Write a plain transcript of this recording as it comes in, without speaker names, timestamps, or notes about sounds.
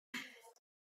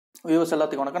Viewers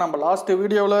எல்லாத்துக்கும் வணக்கம். நம்ம லாஸ்ட்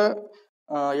வீடியோவில்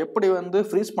எப்படி வந்து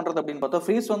ஃப்ரீஸ் பண்ணுறது அப்படின்னு பார்த்தோம்.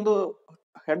 ஃப்ரீஸ் வந்து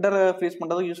ஹெட்டரை ஃப்ரீஸ்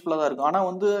பண்ணுறது யூஸ்ஃபுல்லாக தான் இருக்கும். ஆனால்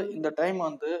வந்து இந்த டைம்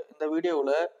வந்து இந்த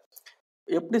வீடியோவில்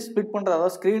எப்படி ஸ்ப்ளிட் பண்ணுறது,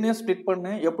 அதாவது ஸ்க்ரீனையும் ஸ்ப்ளிட்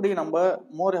பண்ணி எப்படி நம்ம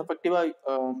மோர்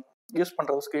எஃபெக்டிவாக யூஸ்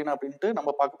பண்ணுறது ஸ்க்ரீன் அப்படின்ட்டு நம்ம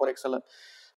பார்க்க போகிறோம் எக்ஸலில்.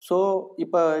 ஸோ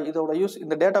இப்போ இதோட யூஸ்,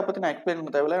 இந்த டேட்டா பற்றி நான் எக்ஸ்பிளைன்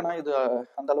பண்ண தேவையில்லை, ஏன்னா இது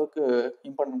அந்த அளவுக்கு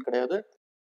இம்பார்ட்டன்ட் கிடையாது.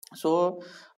 ஸோ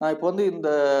நான் இப்போ வந்து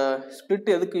இந்த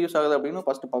ஸ்ப்ளிட் எதுக்கு யூஸ் ஆகுது அப்படின்னு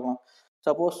ஃபஸ்ட்டு பார்க்கலாம்.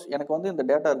 சப்போஸ் எனக்கு வந்து இந்த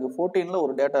டேட்டா இருக்குது, 14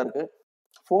 ஒரு டேட்டா இருக்குது.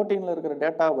 14 இருக்கிற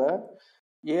டேட்டாவை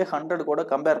A100 கூட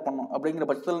கம்பேர் பண்ணும் அப்படிங்கிற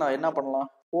பட்சத்தில் நான் என்ன பண்ணலாம்,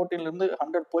 14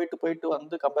 100 போயிட்டு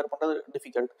வந்து கம்பேர் பண்ணுறது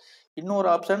டிஃபிகல்ட். இன்னொரு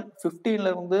ஆப்ஷன்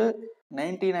 15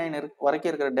 99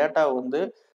 வரைக்கும் இருக்கிற டேட்டாவை வந்து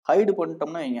ஹைடு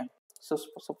பண்ணிட்டோம்னா வைங்க.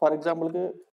 ஸோ ஃபார் எக்ஸாம்பிளுக்கு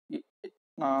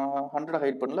நான் 100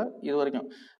 ஹைட் பண்ணல, இது வரைக்கும்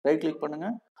ரைட் கிளிக் பண்ணுங்க,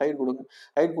 ஹைட் கொடுங்க.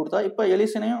 ஹைட் கொடுத்தா இப்போ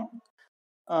எலிசனையும்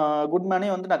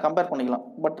குட்மேனையும் வந்து நான் கம்பேர் பண்ணிக்கலாம்.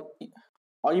 பட்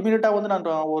இமீடியட்டாக வந்து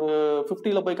நான் ஒரு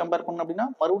 50 போய் கம்பேர் பண்ணேன் அப்படின்னா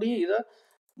மறுபடியும் இதை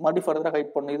ஃபர்தராக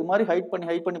ஹைட் பண்ணணும். இது மாதிரி ஹைட்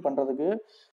பண்ணி பண்ணுறதுக்கு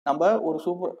நம்ம ஒரு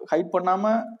சூப்பர் ஹைட்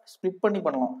பண்ணாமல் ஸ்ப்ளிட் பண்ணி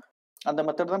பண்ணலாம். அந்த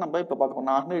மெத்தட் தான் நம்ம இப்போ பார்க்கணும்.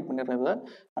 நான் அன்ஹைட் பண்ணிடுறேன், இதை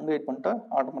அன்ஹைட் பண்ணிட்டா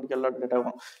ஆட்டோமேட்டிக்காக எல்லா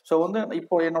டேட்டாவும். ஸோ வந்து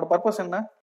இப்போ என்னோட பர்பஸ் என்ன,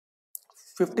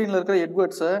 15 இருக்கிற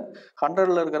எட்வர்ட்ஸை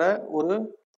 100 இருக்கிற ஒரு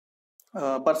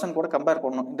பர்சன் கூட கம்பேர்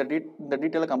பண்ணணும், இந்த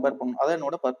டீட்டெயிலை கம்பேர் பண்ணணும். அதான்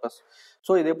என்னோட பர்பஸ்.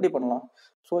 ஸோ இது எப்படி பண்ணலாம்,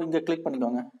 ஸோ இங்கே கிளிக்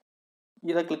பண்ணிக்கோங்க.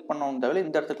 இதை கிளிக் பண்ணணும் தேவையில்லை,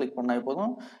 இந்த இடத்த கிளிக் பண்ணால்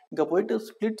போதும். இங்கே போயிட்டு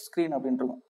ஸ்ப்ளிட் ஸ்க்ரீன் அப்படின்னு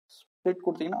இருக்கும். ஸ்ப்ளிட்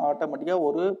கொடுத்தீங்கன்னா ஆட்டோமேட்டிக்காக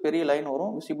ஒரு பெரிய லைன்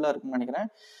வரும், விசிபிளாக இருக்குன்னு நினைக்கிறேன்.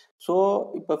 ஸோ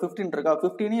இப்போ 15 இருக்கா,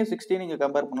 15 16 நீங்கள்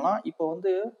கம்பேர் பண்ணலாம். இப்போ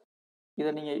வந்து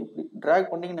இதை நீங்கள் இப்படி ட்ராக்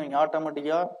பண்ணிங்கன்னா நீங்கள்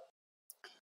ஆட்டோமேட்டிக்காக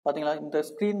பார்த்தீங்களா, இந்த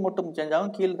ஸ்க்ரீன் மட்டும் சேஞ்ச்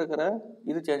ஆகும், கீழே இருக்கிற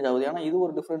இது சேஞ்ச் ஆகுது. ஏன்னா இது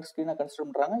ஒரு டிஃப்ரெண்ட் ஸ்க்ரீனாக கன்சிடர்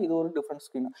பண்ணுறாங்க, இது ஒரு டிஃப்ரெண்ட்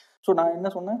ஸ்க்ரீனாக. ஸோ நான் என்ன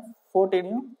சொன்னேன்,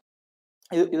 14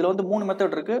 இதில் வந்து 3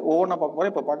 மெத்தட் இருக்குது, ஒவ்வொன்றா பார்க்க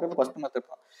போகிறேன். இப்போ பார்க்குறது ஃபர்ஸ்ட் மெத்தட்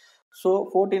தான். ஸோ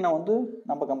 14 வந்து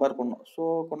நம்ம கம்பேர் பண்ணணும். ஸோ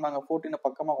கொண்டாங்க, 14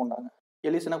 பக்கமாக கொண்டாங்க,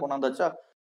 எலிசனை கொண்டாந்தாச்சா.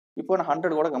 இப்போ நான்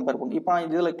 100 கூட கம்பேர் பண்ணணும். இப்போ நான்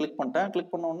இதில் கிளிக் பண்ணிட்டேன்.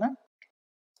 கிளிக் பண்ண உடனே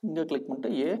இங்கே கிளிக் பண்ணிட்டு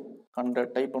A100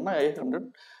 டைப் பண்ணால் A100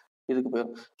 இதுக்கு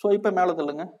போயிடும். ஸோ இப்போ மேலே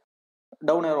தள்ளுங்க,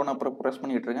 டவுன் ஏரோ அப்புறம் ப்ரெஸ்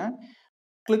பண்ணிட்டு இருக்கேன்.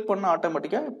 கிளிக் பண்ண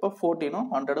ஆட்டோமேட்டிக்காக இப்போ 14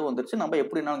 100 வந்துருச்சு. நம்ம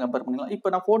எப்படினாலும் கம்பேர் பண்ணிக்கலாம். இப்போ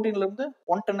நான் 14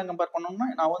 110 கம்பேர் பண்ணோம்னா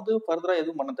நான் வந்து ஃபர்தராக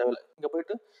எதுவும் பண்ண தேவையில்லை. இங்கே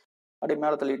போயிட்டு அப்படியே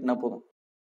மேலே தள்ளிட்டுனா போதும்.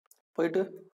 போயிட்டு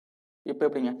இப்போ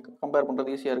எப்படிங்க கம்பேர்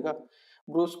பண்ணுறது ஈஸியாக இருக்கா,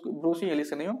 ப்ரூஸையும்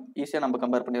எலிசனையும் ஈஸியாக நம்ம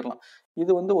கம்பேர் பண்ணிடலாம்.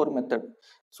 இது வந்து ஒரு மெத்தட்.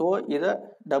 ஸோ இதை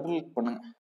டபுள் கிளிக் பண்ணுங்க.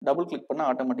 டபுள் கிளிக் பண்ணால்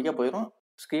ஆட்டோமேட்டிக்காக போயிடும்,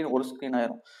 ஒரு ஸ்க்ரீன்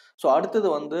ஆயிரும். ஸோ அடுத்தது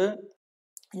வந்து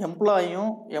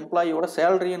எம்ப்ளாயியோட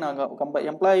சேலரியும் நாங்கள்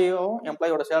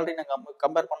எம்ப்ளாயோட சேலரி நாங்கள்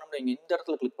கம்பேர் பண்ணோம்னு வைங்க. இந்த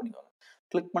இடத்துல கிளிக் பண்ணிக்கோங்க.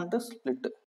 கிளிக் பண்ணிட்டு ஸ்ப்ளிட்.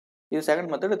 இது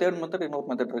செகண்ட் மெத்தட். தேர்ட் மெத்தட் இன்னொரு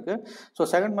மெத்தட் இருக்கு. ஸோ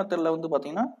செகண்ட் மெத்தடில் வந்து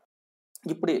பார்த்தீங்கன்னா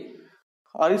இப்படி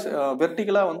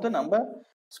வெர்டிகலாக வந்து நம்ம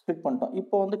ஸ்ப்ளிட் பண்ணிட்டோம்.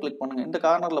 இப்போ வந்து கிளிக் பண்ணுங்க. இந்த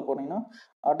கார்னரில் போனீங்கன்னா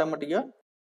ஆட்டோமேட்டிக்காக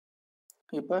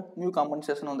இப்போ நியூ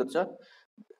காம்பன்சேஷன் வந்துருச்சா,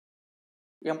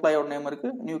 எம்ப்ளாயோட நேம் இருக்கு,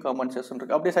 நியூ காம்பன்சேஷன்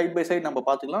இருக்கு. அப்படியே சைட் பை சைடு நம்ம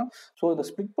பார்த்துக்கலாம். ஸோ இந்த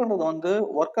ஸ்ப்ளிட் பண்ணுறது வந்து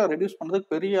ஒர்க்கை ரெடியூஸ்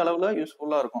பண்ணுறதுக்கு பெரிய அளவில்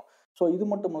யூஸ்ஃபுல்லாக இருக்கும். ஸோ இது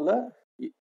மட்டும் இல்லை,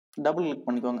 டபுள் கிளிக்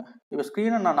பண்ணிக்கோங்க. இப்போ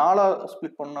ஸ்க்ரீனை நான் 4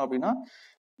 ஸ்ப்ளிட் பண்ணணும் அப்படின்னா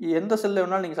எந்த செல்ல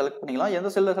வேணாலும் நீங்கள் செலக்ட் பண்ணிக்கலாம்.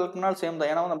 எந்த செல்லை செலக்ட் பண்ணாலும் சேம் தான்,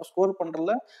 ஏன்னா நம்ம ஸ்கோர்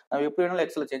பண்ணுறதுல நம்ம எப்படி வேணாலும்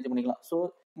எக்ஸலை சேஞ்ச் பண்ணிக்கலாம். ஸோ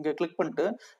இங்கே கிளிக் பண்ணிட்டு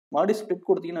மறுபடியும் ஸ்ப்ளிட்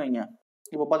கொடுத்தீங்கன்னு வைங்க.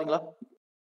 இப்போ பார்த்தீங்களா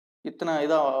இத்தனை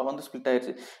இதாக வந்து ஸ்ப்ளிட்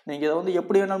ஆயிடுச்சு. நீங்கள் இதை வந்து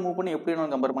எப்படி வேணாலும் மூவ் பண்ணி எப்படி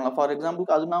வேணாலும் கம்பேர் பண்ணலாம். ஃபார்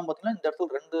எக்ஸாம்பிளுக்கு அதுனா பார்த்தீங்கன்னா இந்த இடத்துல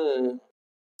 2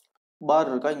 பார்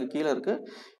இருக்கா, இங்கே கீழே இருக்கு.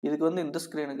 இதுக்கு வந்து இந்த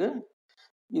ஸ்க்ரீனுக்கு,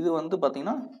 இது வந்து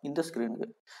பார்த்தீங்கன்னா இந்த ஸ்க்ரீனுக்கு.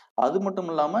 அது மட்டும்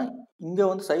இல்லாமல் இங்கே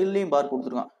வந்து சைட்லேயும் பார்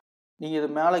கொடுத்துருக்கான். நீங்கள்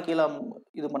இது மேலே கீழே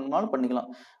இது பண்ணாலும்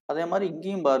பண்ணிக்கலாம். அதே மாதிரி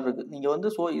இங்கேயும் பார் இருக்குது. நீங்கள் வந்து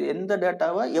ஸோ எந்த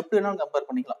டேட்டாவை எப்படி வேணாலும் கம்பேர்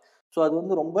பண்ணிக்கலாம். ஸோ அது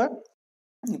வந்து ரொம்ப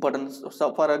இம்பார்ட்டன்ஸ்.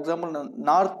 ஃபார் எக்ஸாம்பிள்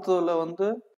நார்த்தில் வந்து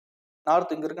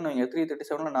நார்த் இங்கே இருக்குன்னு வைங்க,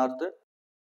 337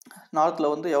 நார்த்தில்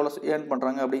வந்து எவ்வளோ ஏர்ன்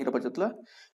பண்ணுறாங்க அப்படிங்கிற பட்சத்தில்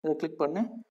இதை கிளிக் பண்ணி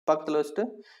பக்கத்தில் வச்சுட்டு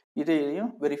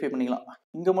இதையும் வெரிஃபை பண்ணிக்கலாம்.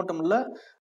 இங்கே மட்டும் இல்லை,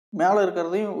 மேலே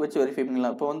இருக்கிறதையும் வச்சு வெரிஃபை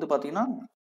பண்ணிக்கலாம். இப்போ வந்து பார்த்தீங்கன்னா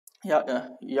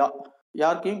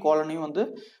யாருக்கையும் காலனியும் வந்து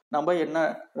நம்ம என்ன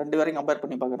 2 பேரையும் கம்பேர்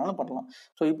பண்ணி பார்க்கறனாலும் பண்ணலாம்.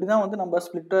 ஸோ இப்படி தான் வந்து நம்ம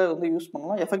ஸ்ப்ளிட்டை வந்து யூஸ்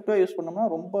பண்ணலாம். எஃபெக்டிவாக யூஸ் பண்ணோம்னா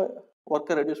ரொம்ப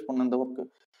ஒர்க்கை ரெடியூஸ் பண்ணும்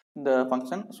இந்த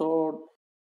ஃபங்க்ஷன். ஸோ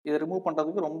இதை ரிமூவ்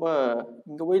பண்ணுறதுக்கு ரொம்ப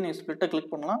இங்கே போய் நீங்கள் ஸ்ப்ளிட்டை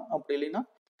கிளிக் பண்ணலாம். அப்படி இல்லைன்னா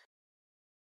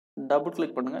டபுள்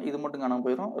கிளிக் பண்ணுங்கள், இது மட்டும் காணாமல்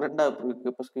போயிடும். 2வது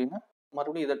இருக்குது இப்போ ஸ்க்ரீனு.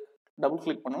 மறுபடியும் இதை டபுள்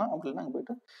கிளிக் பண்ணலாம். அப்படி இல்லைன்னா அங்கே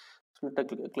போயிட்டு ஸ்ப்ளிட்டை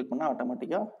கிளிக் பண்ணால்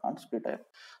ஆட்டோமேட்டிக்காக அன்ஸ்ப்ளிட் ஆயிடும்.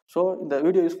 ஸோ இந்த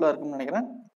வீடியோ யூஸ்ஃபுல்லாக இருக்குன்னு நினைக்கிறேன்.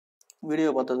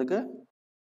 வீடியோ பார்த்ததுக்கு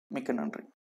மிக்க நன்றி.